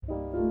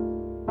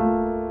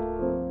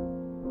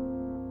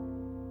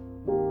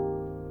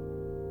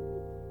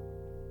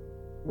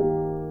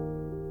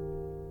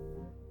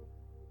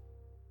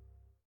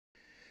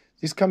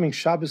This coming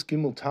Shabbos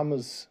Gimel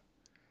Tamuz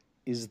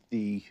is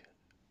the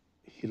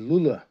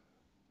Hilula,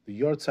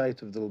 the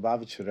Yortzeit of the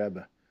Lubavitcher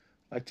Rebbe.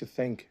 I'd like to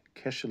thank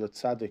Kesher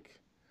Tzadik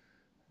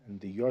and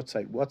the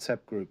Yortzeit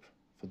WhatsApp group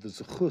for the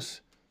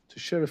zechus to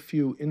share a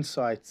few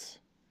insights,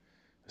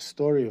 a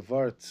story of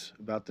art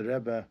about the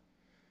Rebbe,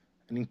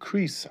 and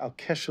increase our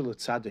Kesher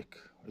Tzadik,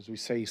 as we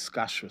say,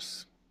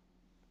 Iskashrus.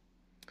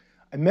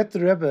 I met the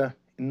Rebbe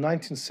in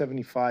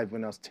 1975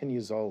 when I was 10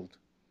 years old.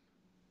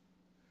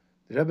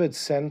 The Rebbe had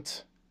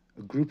sent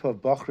a group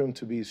of Bachrim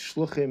to be his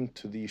shluchim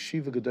to the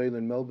Yeshiva Gedolah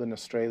in Melbourne,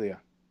 Australia.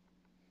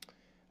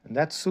 And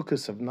that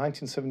Sukkot of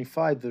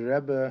 1975, the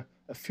Rebbe,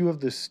 a few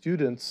of the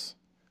students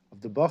of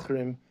the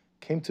Bachrim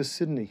came to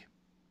Sydney.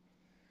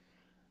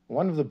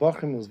 One of the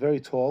Bachrim was very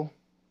tall.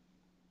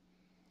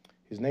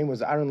 His name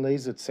was Aaron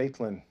Lezer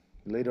Zeitlin.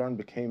 He later on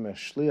became a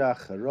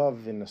shliach, a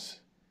rav in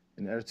Eretz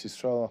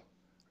Yisrael.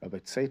 Rabbi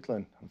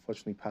Zeitlin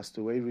unfortunately passed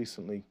away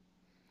recently.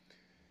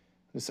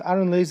 This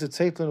Aaron Lezer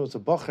Zeitlin was a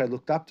Bachar. I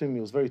looked up to him.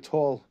 He was very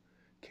tall.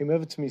 Came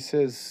over to me,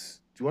 says,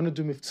 "Do you want to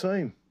do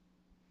mitzvahim?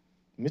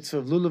 Mitzvah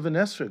of Lulav and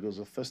Esrog." It was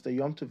the first day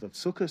Yom Tov of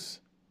Sukkot.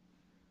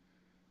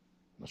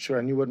 Not sure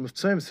I knew what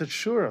mitzvahim. I said,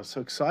 "Sure." I was so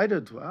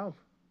excited. Wow.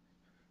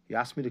 He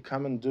asked me to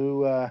come and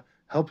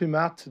help him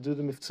out to do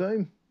the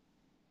mitzvahim.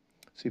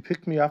 So he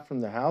picked me up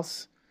from the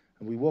house,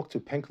 and we walked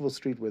to Penkerville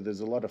Street, where there's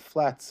a lot of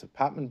flats,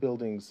 apartment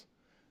buildings,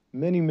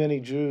 many,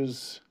 many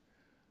Jews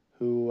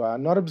who are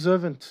not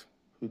observant,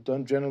 who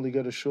don't generally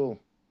go to shul.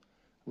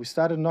 We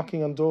started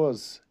knocking on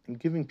doors and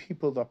giving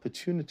people the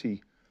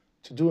opportunity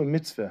to do a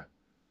mitzvah,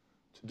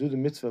 to do the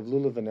mitzvah of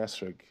Lulav and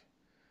Esrog.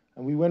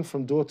 And we went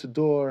from door to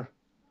door.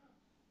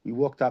 We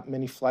walked up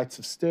many flights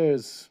of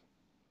stairs.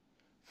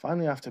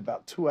 Finally, after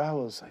about 2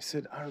 hours, I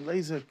said, "Aaron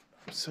Lezer,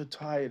 I'm so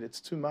tired.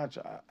 It's too much.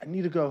 I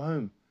need to go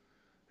home.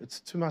 It's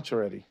too much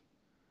already.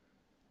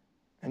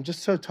 I'm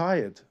just so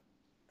tired."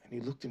 And he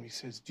looked at me and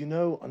says, "Do you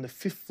know, on the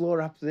 5th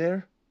floor up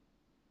there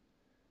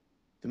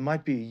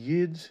might be a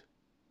Yid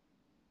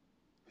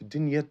who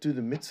didn't yet do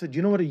the mitzvah? Do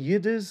you know what a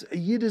Yid is? A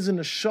Yid is a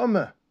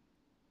neshama.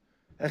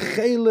 A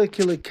chelek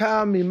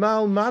ilika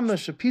mimal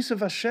mamash, a piece of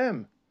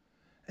Hashem.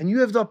 And you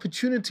have the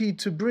opportunity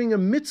to bring a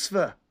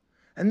mitzvah.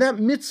 And that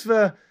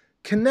mitzvah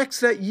connects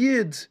that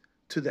Yid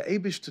to the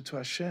Eibishter, to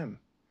Hashem.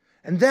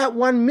 And that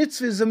one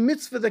mitzvah is a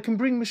mitzvah that can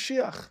bring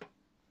Mashiach."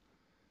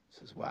 He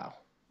says, wow.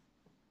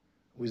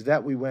 With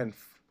that we went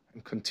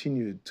and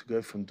continued to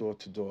go from door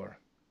to door.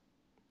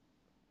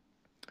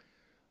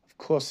 Of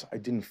course, I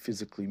didn't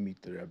physically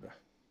meet the Rebbe.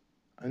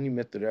 I only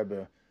met the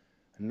Rebbe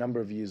a number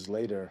of years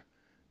later.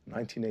 In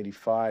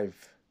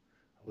 1985,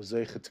 I was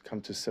zeichet to come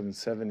to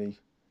 770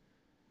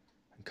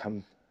 and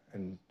come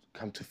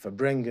to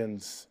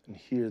Fabrengens and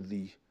hear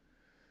the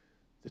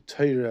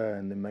Torah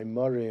and the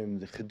Maimarim,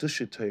 the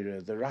Chedusha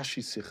Torah, the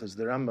Rashi Sichas,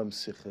 the Rambam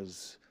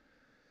Sichas,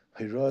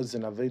 Hiraz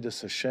and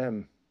Avedas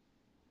Hashem.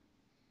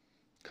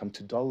 Come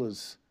to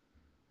dollars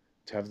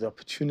to have the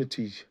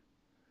opportunity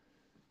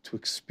to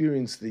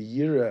experience the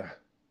yira,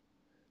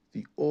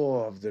 the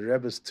awe of the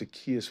Rebbe's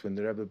tekiyas when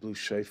the Rebbe blew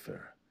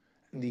shofar,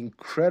 and the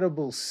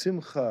incredible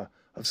simcha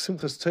of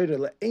Simchas Torah,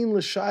 le'ein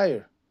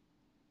l'shayir,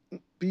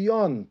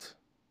 beyond.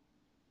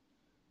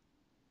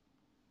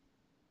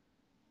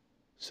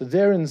 So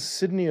there in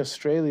Sydney,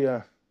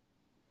 Australia,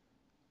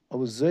 I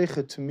was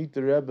zeichet to meet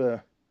the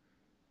Rebbe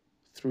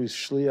through his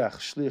shliach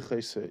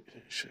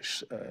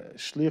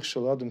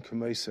shel Adam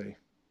K'meisei.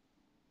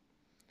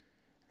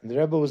 And the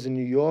Rebbe was in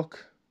New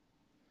York,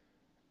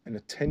 and a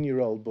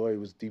 10-year-old boy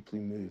was deeply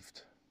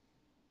moved.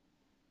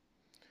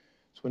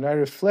 So when I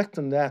reflect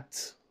on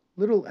that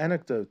little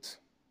anecdote,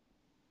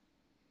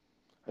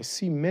 I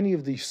see many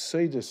of the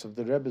seidos of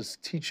the Rebbe's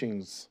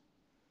teachings,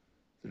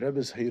 the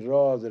Rebbe's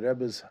Hira, the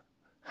Rebbe's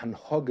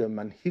Hanhoga,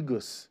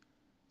 Manhigus,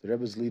 the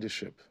Rebbe's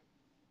leadership.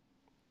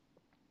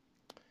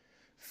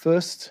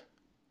 First,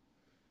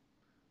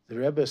 the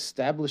Rebbe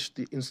established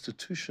the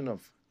institution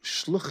of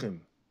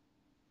shluchim,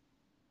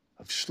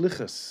 of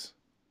shlichus,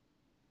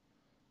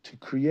 to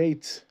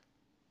create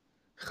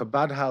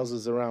Chabad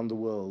houses around the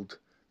world,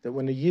 that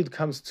when a Yid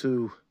comes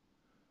to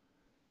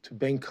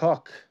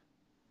Bangkok,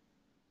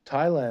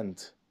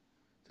 Thailand,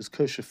 there's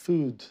kosher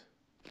food,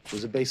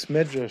 there's a Beis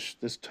Medrash,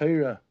 there's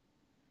Torah,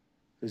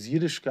 there's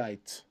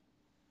Yiddishkeit.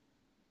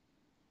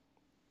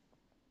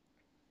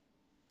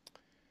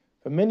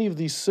 But many of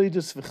these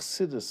Seidos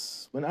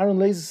v'Chassidus, when Aaron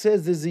Lezer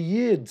says there's a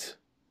Yid,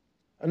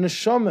 a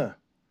neshama,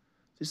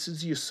 this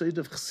is the Yesod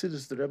of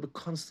Chassidus the Rebbe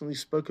constantly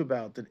spoke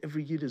about, that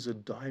every Yid is a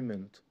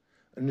diamond,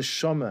 a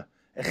neshama,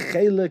 a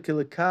chelek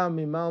ilika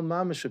mimal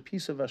mamash, a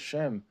piece of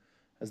Hashem,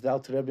 as the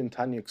Alter Rebbe in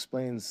Tanya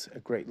explains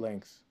at great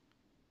length.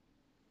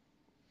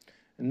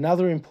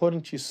 Another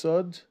important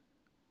Yesod,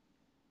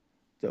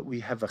 that we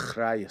have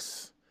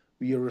achrayus.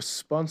 We are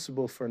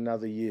responsible for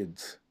another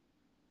Yid.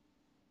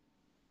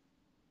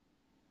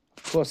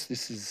 Of course,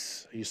 this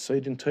is a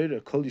Yesod in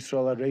Torah. Kol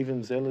Yisrael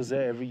Arevim Zeh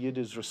Lezeh. Every Yid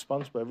is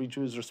responsible. Every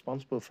Jew is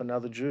responsible for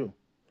another Jew.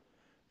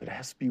 But it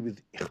has to be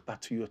with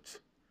ichbatiyut,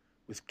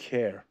 with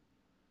care.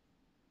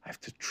 I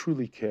have to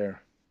truly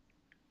care.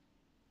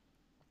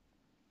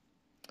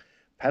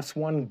 Perhaps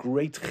one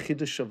great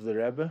chiddush of the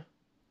Rebbe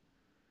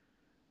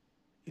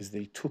is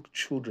they took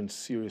children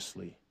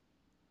seriously.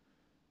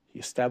 He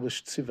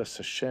established Tzivas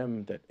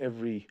Hashem, that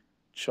every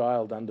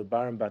child under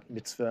Bar and Bat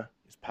Mitzvah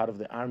is part of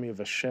the army of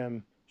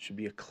Hashem, should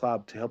be a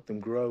club to help them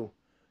grow,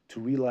 to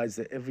realize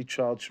that every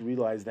child should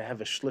realize they have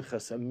a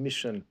shlichus, a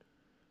mission,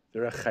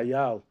 they're a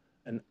chayal,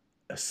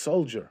 a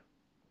soldier.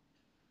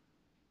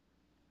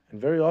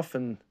 And very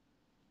often,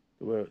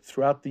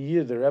 throughout the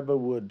year,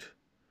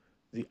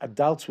 the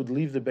adults would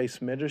leave the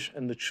Beis Medrash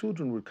and the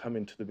children would come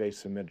into the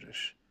Beis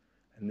Medrash.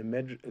 And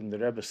the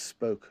Rebbe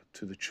spoke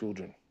to the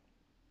children.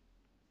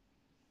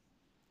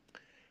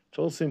 It's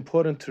also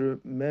important to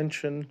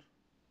mention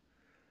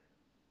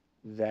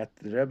that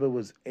the Rebbe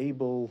was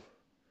able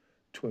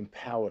to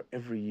empower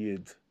every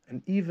Yid,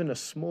 and even a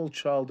small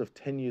child of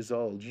 10 years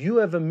old. You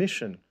have a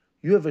mission,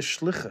 you have a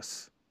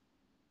shlichus,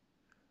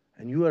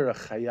 and you are a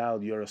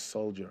chayal, you're a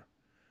soldier.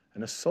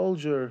 And a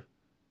soldier,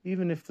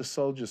 even if the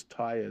soldier's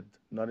tired,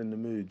 not in the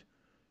mood,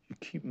 you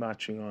keep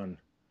marching on.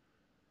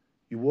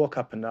 You walk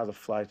up another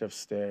flight of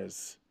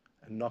stairs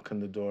and knock on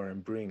the door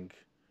and bring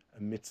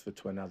a mitzvah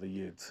to another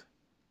Yid.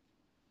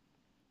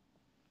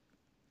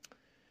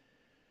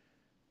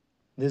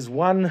 There's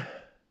one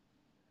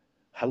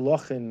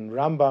halach in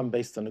Rambam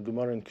based on a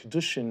Gemara in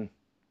Kedushin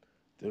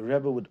the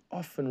Rebbe would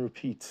often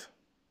repeat.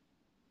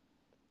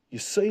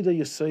 Yesoida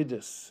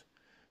Yesoidis.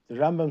 The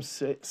Rambam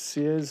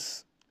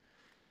says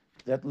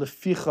that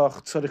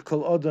lefichach tzarich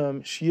kol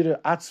adam shire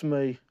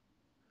atzmei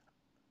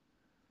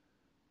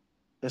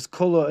es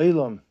kol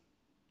ha'olam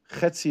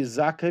chetzi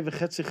zakei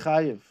v'chetzi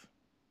chayev.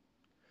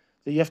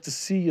 That you have to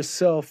see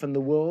yourself and the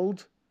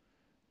world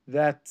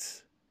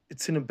that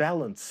it's in a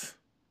balance.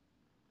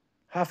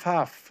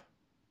 Half.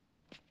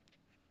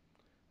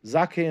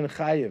 Zakei and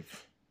chayev.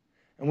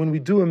 And when we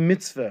do a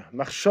mitzvah,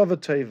 machshava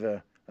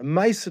tova, a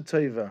maisa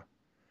tova,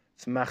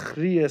 it's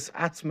machriyas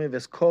atzmei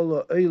ves kol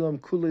ha'olam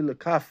kulei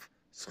lekaf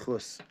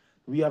schus.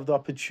 We have the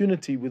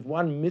opportunity with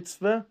one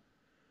mitzvah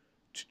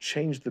to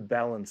change the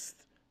balance.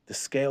 The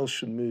scale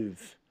should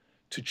move.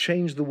 To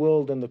change the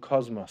world and the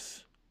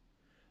cosmos.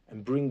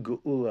 And bring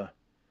geula.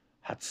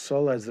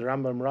 Hatzola, as the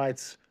Rambam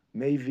writes,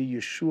 Mevi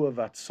Yeshua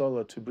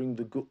Vatzola, to bring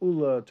the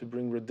geula, to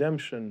bring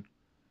redemption,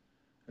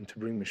 and to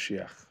bring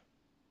Mashiach.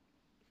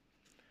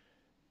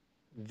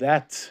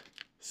 That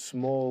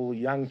small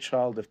young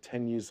child of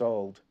 10 years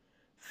old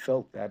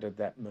felt that at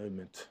that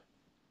moment.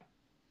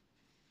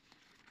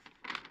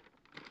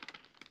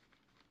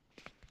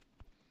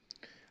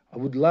 I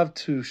would love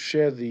to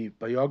share the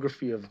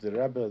biography of the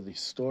Rebbe, the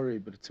story,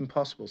 but it's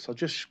impossible. So I'll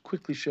just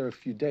quickly share a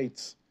few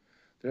dates.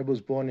 The Rebbe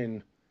was born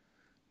in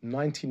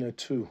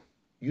 1902,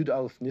 Yud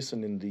Aleph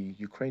Nisan, in the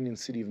Ukrainian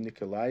city of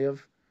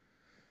Nikolaev.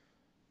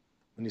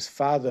 When his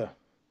father,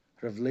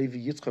 Rav Levi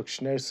Yitzchak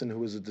Schneerson, who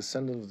was a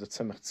descendant of the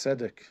Tzemach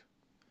Tzedek,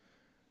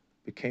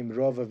 became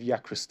Rav of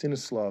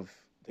Yakristinislav,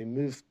 they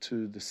moved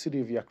to the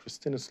city of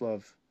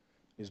Yakristinislav.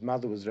 His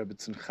mother was Rebbe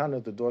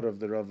Tzimchana, the daughter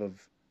of the Rav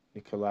of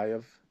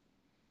Nikolaev.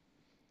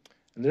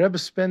 And the Rebbe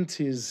spent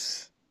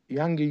his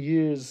younger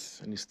years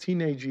and his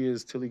teenage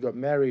years till he got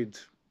married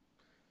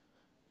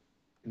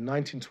in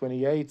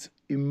 1928,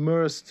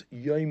 immersed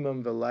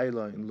Yomam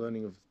V'Layla in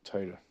learning of the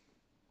Torah.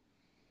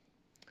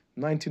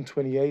 In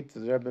 1928,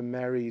 the Rebbe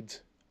married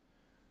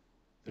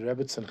the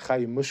Rebbe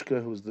Tzanchaya Mushka,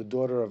 who was the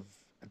daughter of,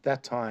 at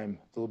that time,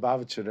 the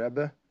Lubavitcher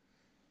Rebbe,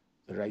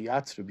 the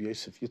Rayat, Rabbi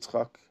Yosef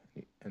Yitzchak.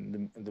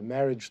 And the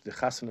marriage, the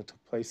chasana,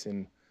 took place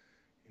in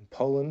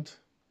Poland.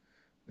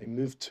 They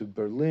moved to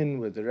Berlin,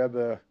 where the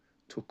Rebbe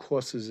took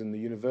courses in the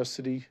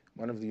university,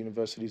 one of the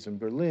universities in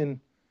Berlin, and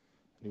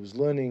he was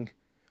learning.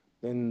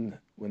 Then,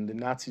 when the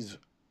Nazis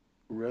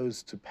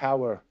rose to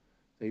power,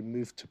 they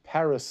moved to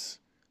Paris.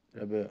 The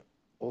Rebbe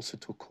also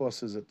took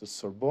courses at the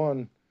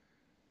Sorbonne,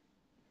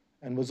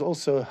 and was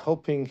also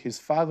helping his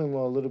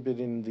father-in-law a little bit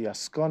in the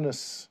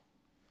Askonas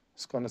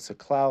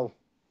Aklal.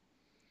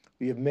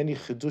 We have many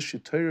Chidush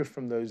Torah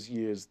from those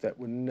years that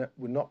were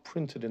not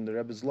printed in the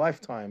Rebbe's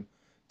lifetime,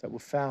 that were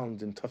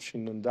found in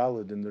Tafshin Nun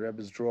Daled in the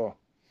Rebbe's drawer,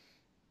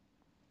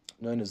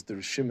 known as the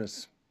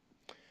Rishimas.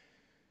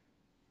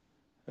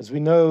 As we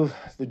know,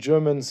 the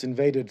Germans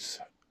invaded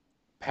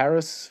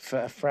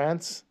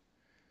France.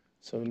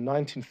 So in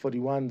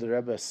 1941, the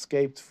Rebbe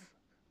escaped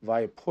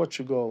via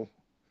Portugal,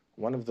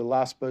 one of the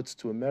last boats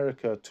to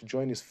America, to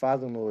join his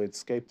father-in-law. He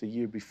escaped a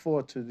year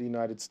before to the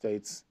United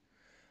States.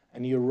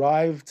 And he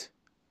arrived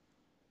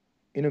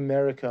in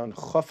America on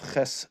Chof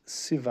Ches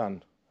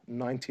Sivan,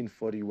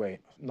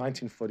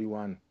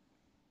 1941.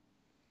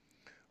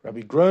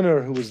 Rabbi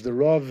Groner, who was the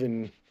Rav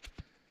in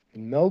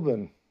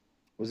Melbourne,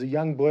 was a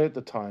young boy at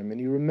the time, and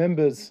he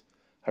remembers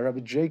how Rabbi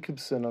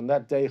Jacobson on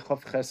that day,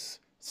 Chof Ches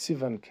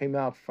Sivan, came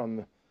out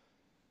from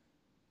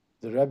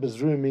the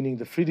Rebbe's room, meaning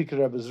the Frierdiker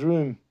Rebbe's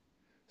room,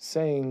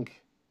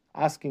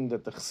 asking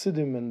that the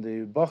Chassidim and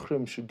the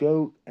Bachrim should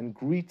go and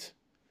greet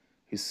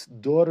his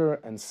daughter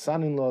and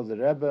son-in-law, the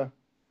Rebbe,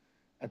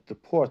 at the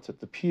port, at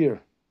the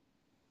pier.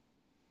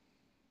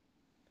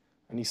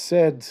 And he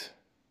said,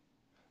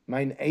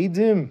 Mein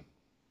Eidim,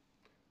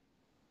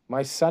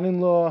 my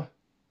son-in-law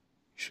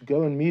You should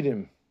go and meet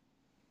him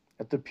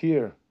at the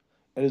pier.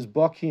 At his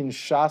Baki in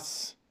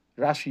Shas,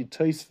 Rashi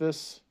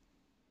Tosfos,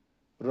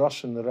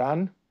 Rosh and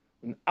Ran,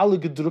 and alle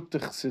gedruckte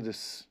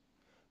Chassidus.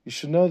 You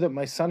should know that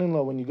my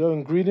son-in-law, when you go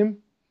and greet him,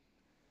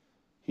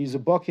 he's a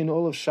Baki in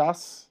all of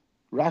Shas,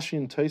 Rashi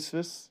and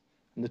Tosfos,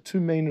 and the two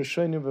main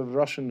Rishonim of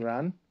Rosh and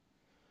Ran,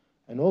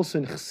 and also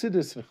in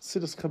Chassidus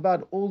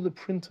Chabad, all the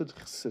printed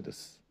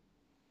Chassidus.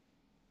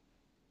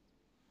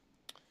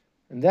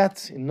 And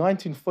that, in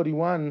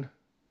 1941,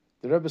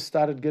 the Rebbe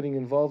started getting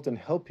involved in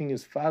helping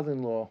his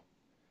father-in-law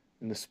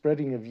in the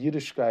spreading of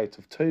Yiddishkeit,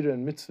 of Torah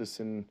and mitzvahs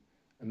in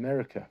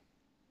America.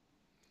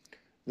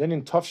 Then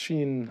in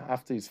Tafshin,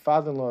 after his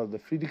father-in-law, the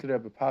Frierdiker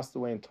Rebbe, passed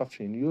away in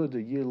Tafshin Yud,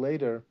 a year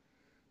later,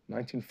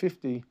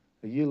 1950,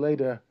 a year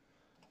later,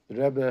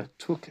 the Rebbe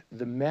took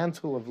the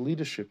mantle of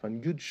leadership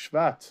on Yud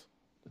Shvat,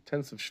 the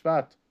 10th of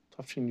Shvat,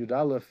 Tafshin Yud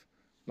Aleph,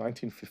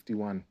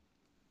 1951.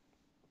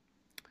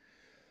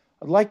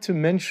 I'd like to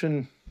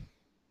mention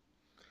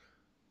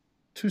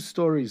two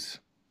stories.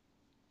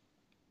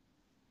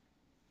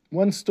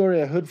 One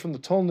story I heard from the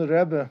Tolner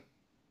Rebbe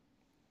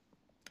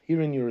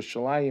here in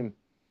Yerushalayim,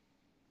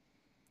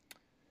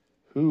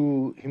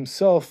 who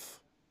himself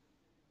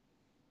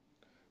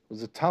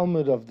was a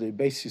Talmud of the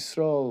Beis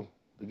Yisrael,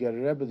 the Ger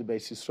Rebbe, the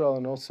Beis Yisrael,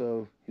 and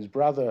also his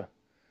brother,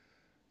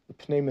 the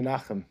Pnei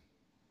Menachem.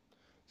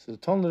 So the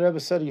Tolner Rebbe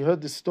said he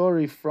heard this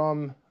story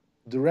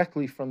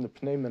directly from the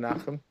Pnei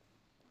Menachem,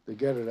 the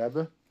Ger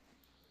Rebbe,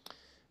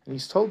 and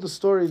he's told the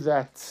story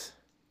that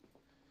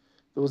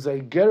there was a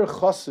Ger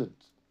Chassid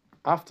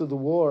after the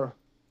war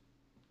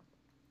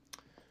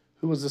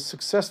who was a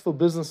successful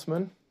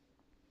businessman,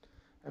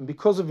 and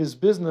because of his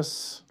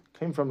business,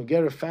 came from a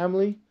Ger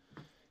family,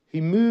 he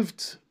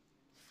moved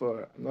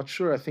for, I'm not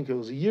sure, I think it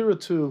was a year or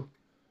two,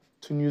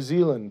 to New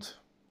Zealand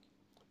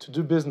to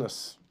do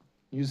business.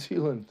 New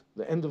Zealand,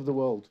 the end of the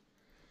world.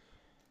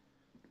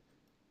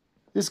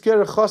 This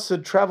Ger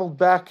Chassid traveled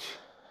back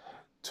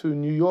to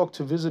New York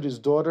to visit his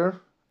daughter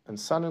and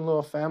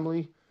son-in-law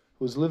family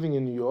who was living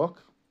in New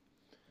York,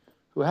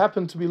 who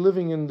happened to be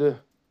living in the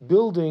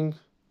building,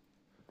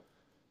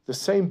 the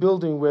same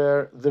building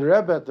where the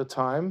Rebbe at the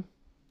time,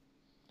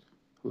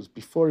 who was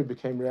before he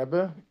became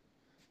Rebbe,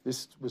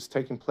 this was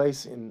taking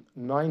place in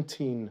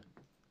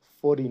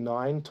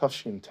 1949,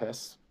 Tafshin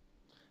Tes.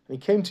 And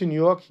he came to New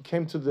York, he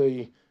came to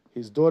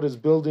his daughter's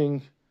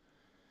building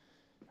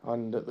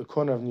on the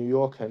corner of New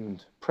York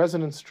and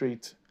President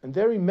Street, and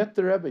there he met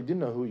the Rebbe. He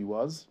didn't know who he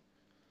was.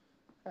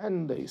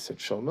 And they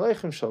said, Shalom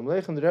Aleichem, Shalom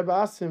Aleichem. The Rebbe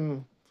asked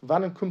him,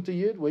 Wann kommt der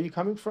Yid? Where are you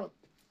coming from?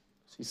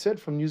 So he said,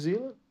 from New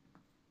Zealand.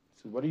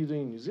 He said, what are you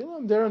doing in New Zealand?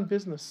 I'm there on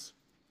business.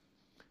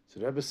 So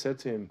the Rebbe said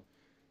to him,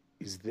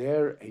 is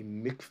there a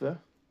mikveh,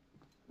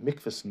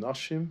 mikvahs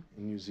nashim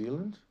in New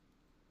Zealand?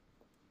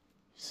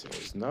 He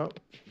says, no,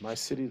 in my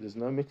city there's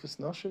no mikvahs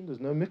nashim, there's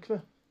no mikveh.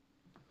 He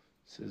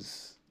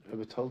says, the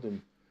Rebbe told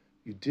him,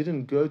 you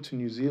didn't go to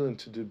New Zealand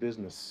to do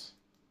business.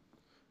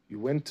 You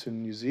went to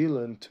New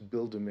Zealand to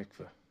build a mikveh.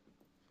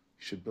 You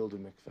should build a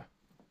mikveh.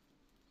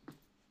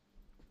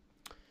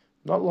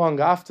 Not long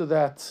after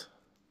that,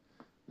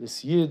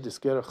 this Yid, this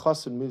Ger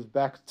Chassid, moved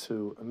back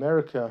to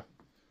America,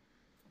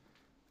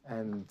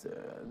 and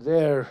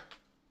there,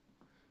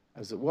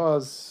 as it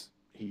was,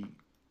 he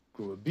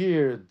grew a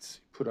beard, he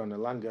put on a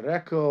langer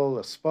rekel,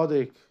 a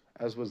spodik,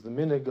 as was the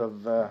minig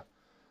of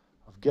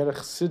Ger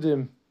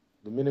Chassidim,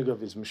 the minig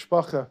of his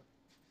mishpacha.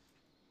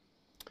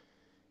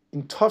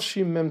 In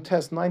Tafshin Mem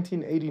Tes,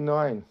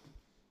 1989,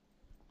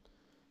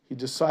 he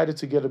decided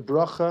to get a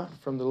bracha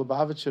from the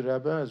Lubavitcher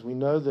Rebbe. As we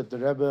know that the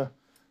Rebbe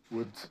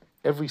would,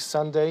 every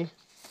Sunday,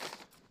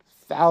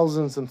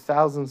 thousands and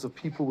thousands of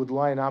people would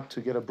line up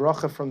to get a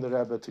bracha from the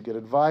Rebbe, to get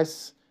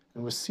advice,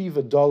 and receive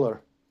 $1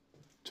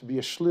 to be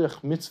a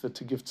shliach mitzvah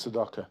to give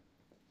tzedakah.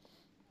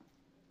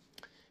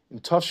 In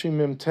Tafshin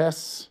Mem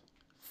Tes,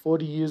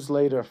 40 years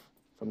later,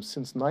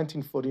 since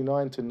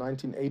 1949 to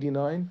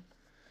 1989,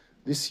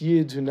 this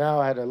Yid, who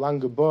now had a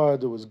longer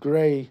beard that was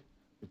grey,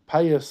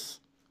 pious,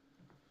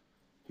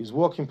 he's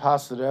walking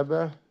past the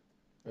Rebbe.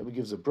 The Rebbe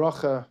gives a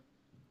bracha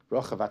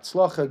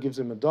v'atzlacha, gives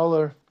him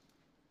 $1.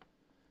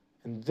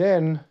 And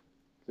then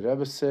the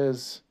Rebbe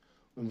says,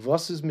 "Und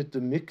was ist mit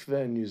the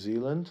mikveh in New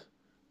Zealand?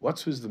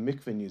 What's with the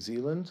mikveh in New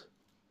Zealand?"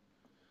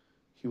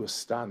 He was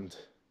stunned.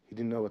 He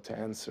didn't know what to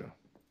answer.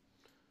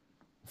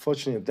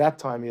 Unfortunately, at that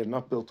time, he had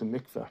not built a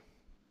mikveh.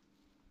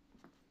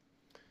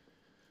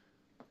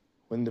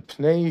 When he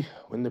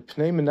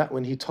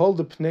told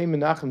the Pnei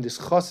Menachem, this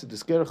Chassid,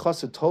 this Ger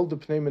Chassid, told the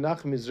Pnei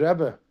Menachem, his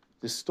Rebbe,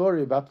 this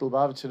story about the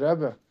Lubavitcher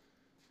Rebbe,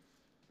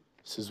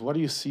 he says, what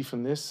do you see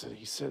from this?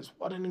 He says,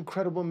 what an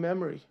incredible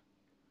memory.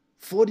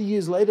 40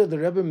 years later, the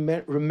Rebbe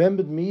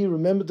remembered me,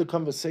 remembered the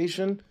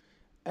conversation,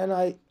 and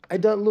I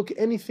don't look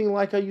anything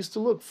like I used to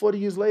look. 40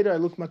 years later, I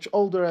look much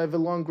older, I have a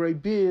long gray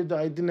beard,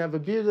 I didn't have a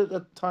beard at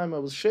that time, I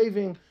was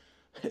shaving.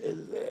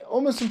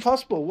 Almost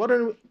impossible. What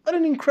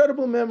an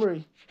incredible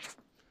memory.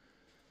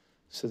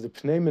 So the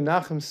Pnei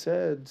Menachem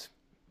said,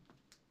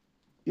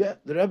 yeah,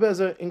 the Rebbe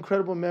has an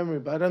incredible memory,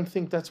 but I don't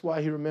think that's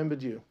why he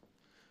remembered you. He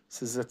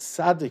says that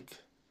tzaddik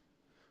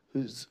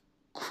whose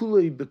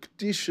kulei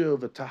b'kedisha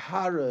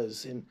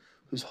v'taharas, in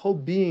whose whole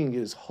being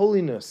is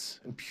holiness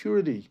and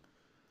purity,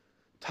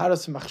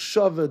 taras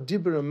machshava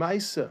dibra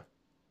maisa.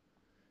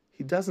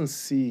 He doesn't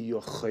see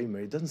your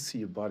chaymer, he doesn't see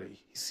your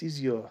body. He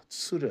sees your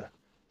tzura,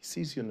 he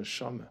sees your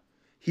neshama.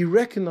 He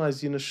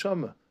recognized your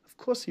neshama. Of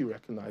course he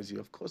recognized you,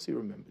 of course he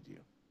remembered you.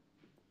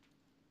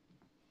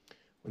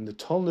 When the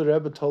Talmud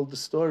Rebbe told the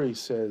story, he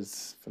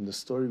says, from the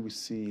story we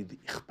see the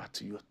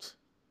ichbatiyut,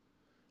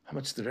 how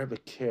much the Rebbe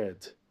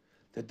cared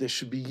that there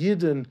should be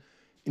Yidden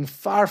in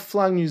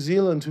far-flung New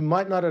Zealand who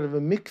might not have a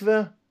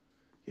mikveh.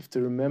 You have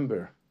to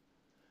remember,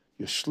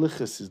 your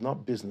shlichus is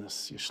not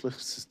business, your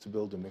shlichus is to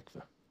build a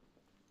mikveh.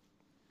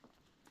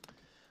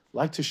 I'd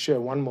like to share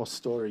one more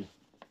story.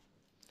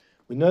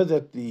 We know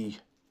that the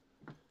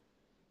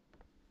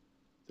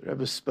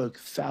Rebbe spoke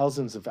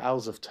thousands of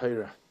hours of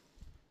Torah,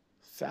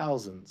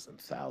 thousands and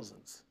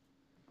thousands.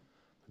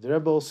 The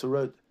Rebbe also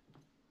wrote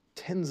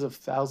tens of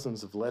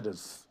thousands of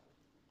letters.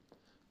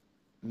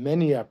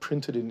 Many are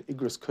printed in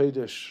Igros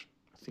Kodesh.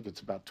 I think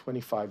it's about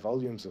 25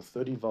 volumes or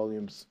 30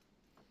 volumes.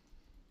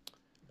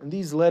 And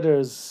these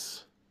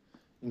letters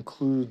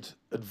include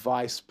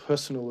advice,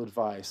 personal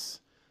advice.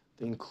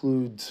 They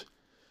include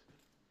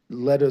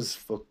letters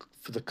for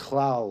the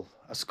klal,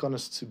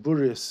 askonas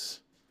tziburis,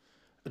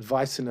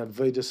 advice in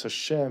Avodas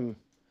Hashem.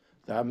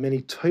 There are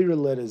many Torah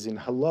letters in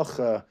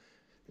halacha,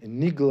 in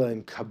nigla,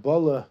 in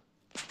Kabbalah.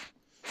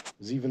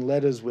 There's even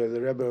letters where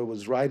the Rebbe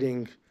was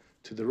writing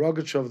to the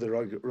Rogatchover. The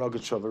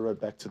Rogatchover wrote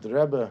back to the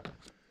Rebbe.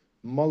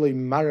 Molei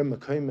Mara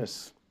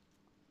Mekoimis.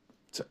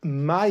 It's a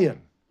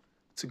mayan.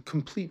 It's a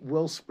complete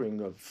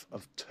wellspring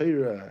of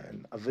Torah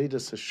and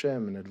Avodas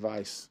Hashem and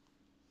advice,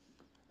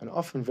 and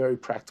often very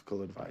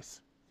practical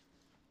advice.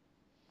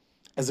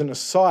 As an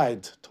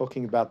aside,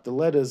 talking about the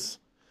letters,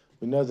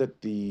 we know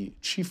that the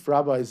chief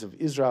rabbis of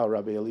Israel,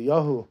 Rabbi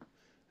Eliyahu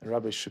and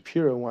Rabbi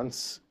Shapiro,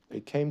 once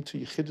they came to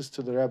Yechidus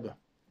to the Rebbe.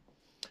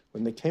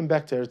 When they came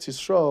back to Eretz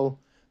Yisrael,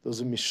 there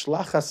was a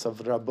mishlachas of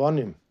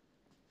Rabbanim,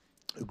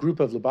 a group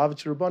of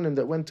Lubavitcher Rabbanim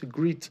that went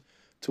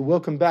to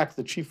welcome back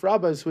the chief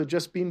rabbis who had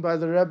just been by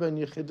the Rebbe in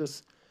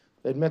Yechidus.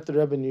 They'd met the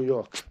Rebbe in New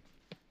York.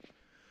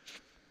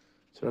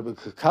 So Rabbi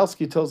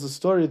Kukalski tells the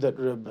story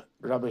that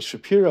Rabbi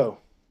Shapiro,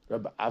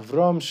 Rabbi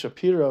Avram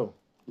Shapiro,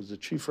 who was the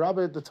chief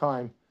rabbi at the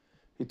time,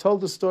 he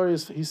told the story,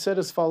 he said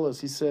as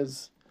follows. He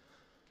says,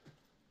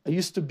 I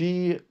used to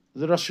be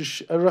the Rosh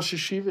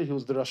Yeshiva. He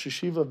was the Rosh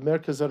Yeshiva of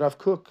Merkaz Rav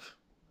Kook,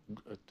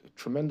 a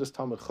tremendous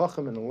Talmud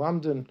Chacham in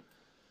London.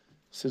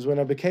 He says, when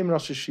I became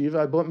Rosh Yeshiva,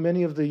 I bought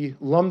many of the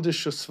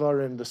Lomdish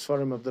Svarim, the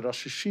Svarim of the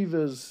Rosh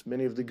Yeshivas,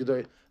 many of the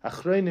Gedei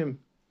Achreinim.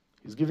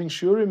 He's giving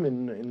Shurim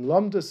in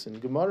Lomdus, in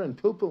Gemara, in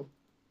Pilpul.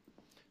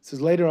 He says,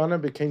 later on, I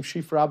became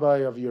chief rabbi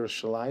of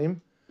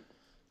Yerushalayim.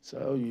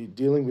 So you're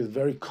dealing with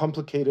very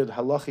complicated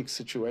halachic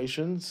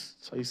situations.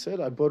 So he said,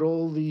 I bought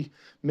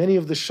many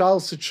of the Shal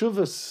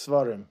Sechuvas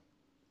Svarim.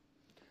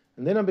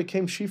 And then I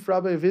became chief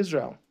rabbi of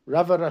Israel,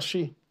 Rava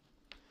Rashi. He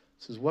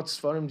says, what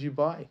Svarim do you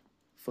buy?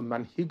 For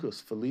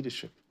manhigus, for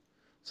leadership.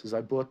 He says,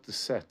 I bought the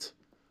set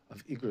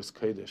of Igros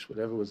Kodesh,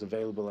 whatever was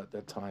available at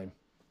that time.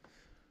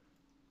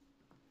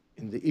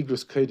 In the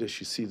Igros Kodesh,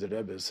 you see the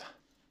Rebbe's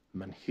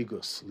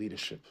manhigus,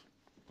 leadership.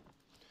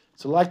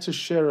 So I'd like to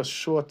share a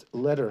short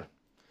letter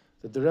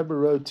that the Rebbe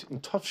wrote in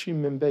Tovshim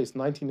Mem Beis,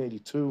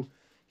 1982.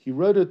 He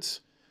wrote it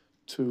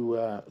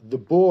to the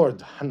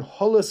board,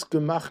 Hanholas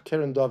Gemach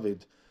Keren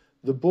David,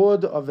 the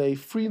board of a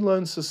free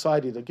loan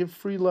society that give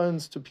free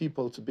loans to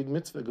people. It's a big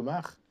mitzvah,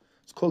 Gemach.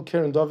 It's called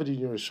Keren David in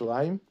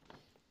Yerushalayim.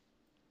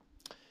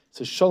 It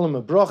says, Shalom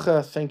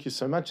Abrocha, thank you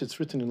so much. It's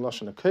written in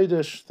Lashon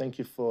HaKodesh. Thank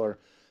you for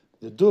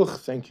the duch.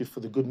 Thank you for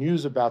the good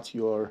news about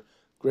your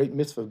great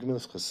mitzvah of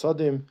Gemilas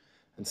Chasadim.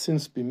 And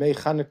since Bimei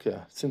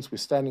Chanukah, since we're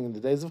standing in the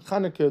days of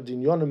Chanukah,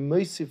 Din Yonim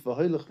Meisif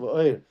V'Hoilech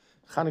V'Oir,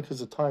 Chanukah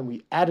is a time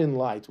we add in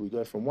light. We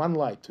go from one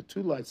light to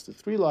two lights to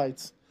three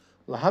lights.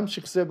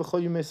 L'hamshich zeh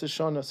b'chol yimei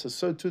Shana.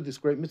 So too, this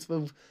great mitzvah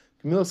of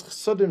Gemilas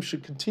Chasadim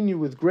should continue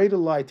with greater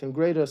light and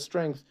greater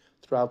strength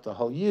throughout the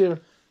whole year.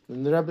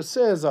 And the Rebbe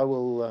says, I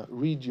will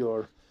read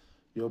your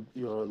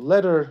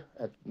letter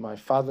at my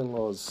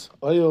father-in-law's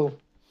oil,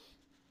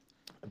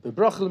 with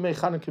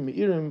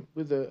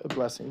a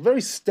blessing.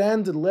 Very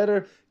standard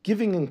letter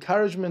giving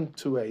encouragement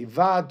to a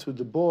vad, to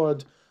the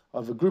board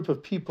of a group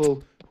of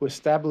people who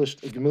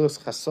established a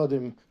Gemilas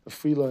Chasadim, a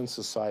free loan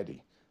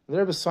society. And the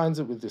Rebbe signs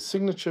it with his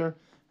signature,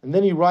 and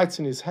then he writes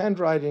in his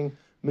handwriting,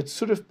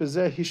 Mitzurif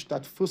bezeh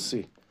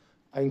hishtatfusi.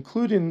 I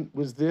include in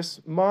with this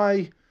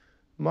my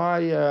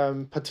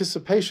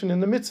participation in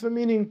the mitzvah,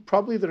 meaning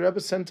probably the Rebbe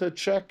sent a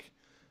check,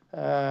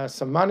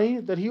 some money,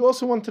 that he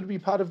also wanted to be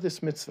part of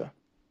this mitzvah.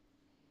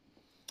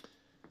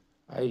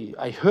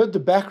 I heard the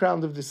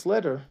background of this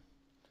letter,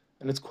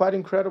 and it's quite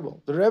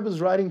incredible. The Rebbe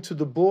is writing to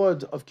the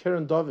board of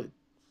Keren David.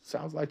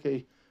 Sounds like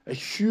a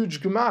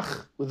huge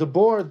gemach with a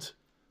board.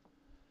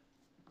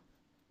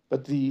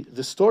 But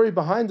the story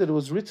behind it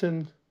was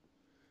written,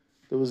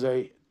 there was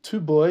two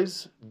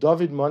boys,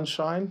 David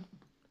Monshine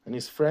and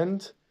his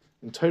friend,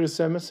 in Torah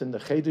Semes in the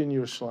Cheder in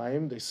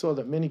Yerushalayim. They saw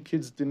that many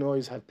kids didn't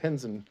always have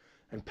pens and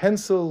and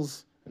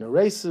pencils and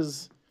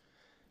erasers,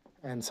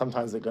 and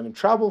sometimes they got in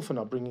trouble for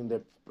not bringing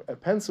their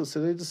pencils,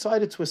 so they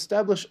decided to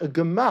establish a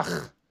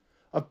gemach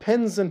of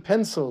pens and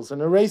pencils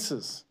and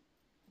erasers.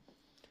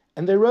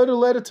 And they wrote a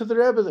letter to the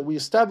Rebbe that we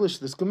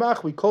established this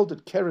gemach. We called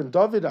it Keren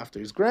David after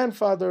his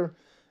grandfather,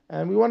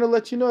 and we want to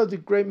let you know the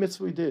great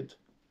mitzvah we did.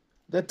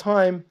 At that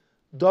time,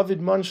 David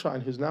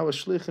Monshein, who's now a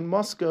shlich in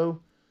Moscow,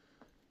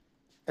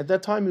 at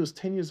that time he was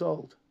 10 years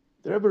old.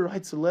 The Rebbe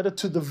writes a letter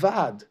to the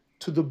Vad,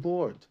 to the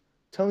board,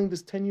 telling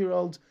this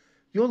 10-year-old,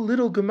 your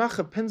little gemach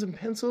of pens and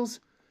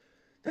pencils,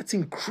 that's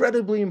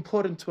incredibly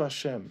important to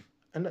Hashem.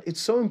 And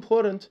it's so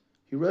important,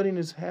 he wrote in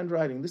his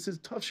handwriting, this is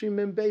Tafshim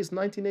Mem Beis,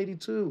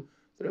 1982.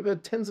 The Rebbe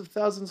had tens of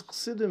thousands of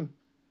chassidim.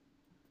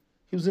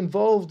 He was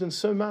involved in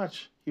so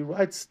much. He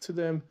writes to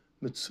them,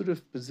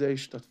 Metzurif b'zeh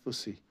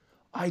shtatfusi.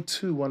 I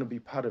too want to be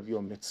part of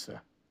your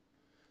mitzvah.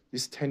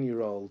 This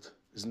 10-year-old,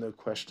 there's no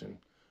question,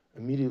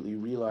 immediately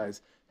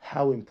realized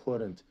how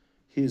important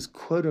his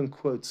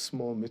quote-unquote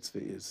small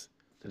mitzvah is,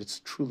 that it's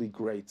truly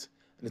great.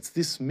 And it's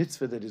this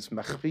mitzvah that is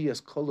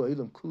machriyas kol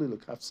ha'olam kuli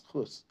l'kaf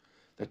zchus,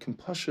 that can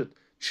pashut,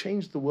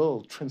 change the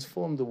world,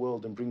 transform the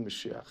world, and bring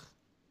Mashiach.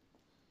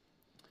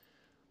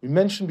 We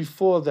mentioned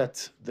before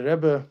that the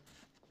Rebbe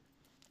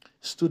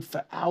stood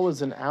for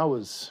hours and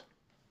hours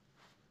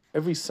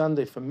every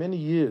Sunday for many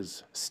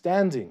years,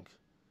 standing,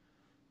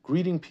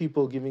 greeting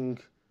people, giving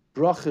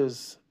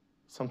brachas,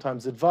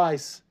 sometimes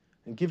advice,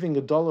 and giving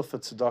 $1 for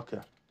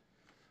tzedakah.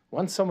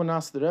 Once someone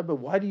asked the Rebbe,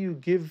 why do you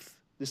give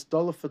this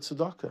 $1 for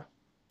tzedakah?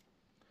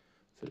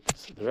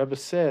 So the Rebbe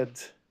said,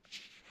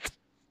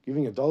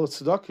 giving $1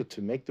 tzedakah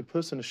to make the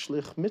person a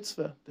shlich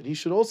mitzvah, that he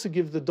should also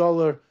give the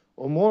 $1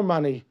 or more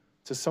money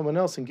to someone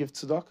else and give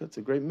tzedakah. It's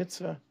a great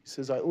mitzvah. He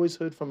says, I always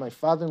heard from my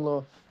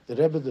father-in-law, the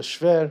Rebbe, the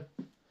Shver,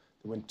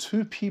 that when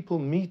two people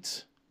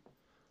meet,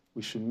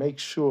 we should make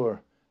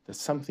sure that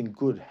something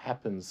good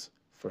happens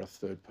for a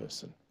third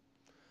person.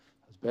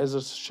 As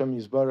Be'ezras Hashem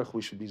Yisbarach,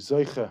 we should be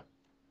zoicha.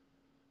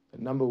 That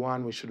number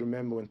one, we should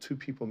remember when two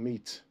people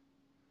meet,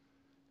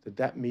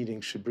 that meeting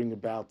should bring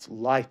about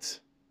light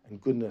and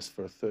goodness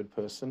for a third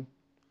person.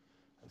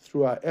 And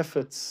through our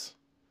efforts,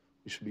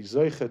 we should be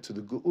zoicha to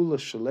the geula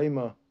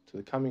shalema, to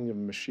the coming of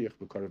Mashiach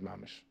b'Karav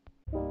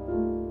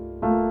Mamish.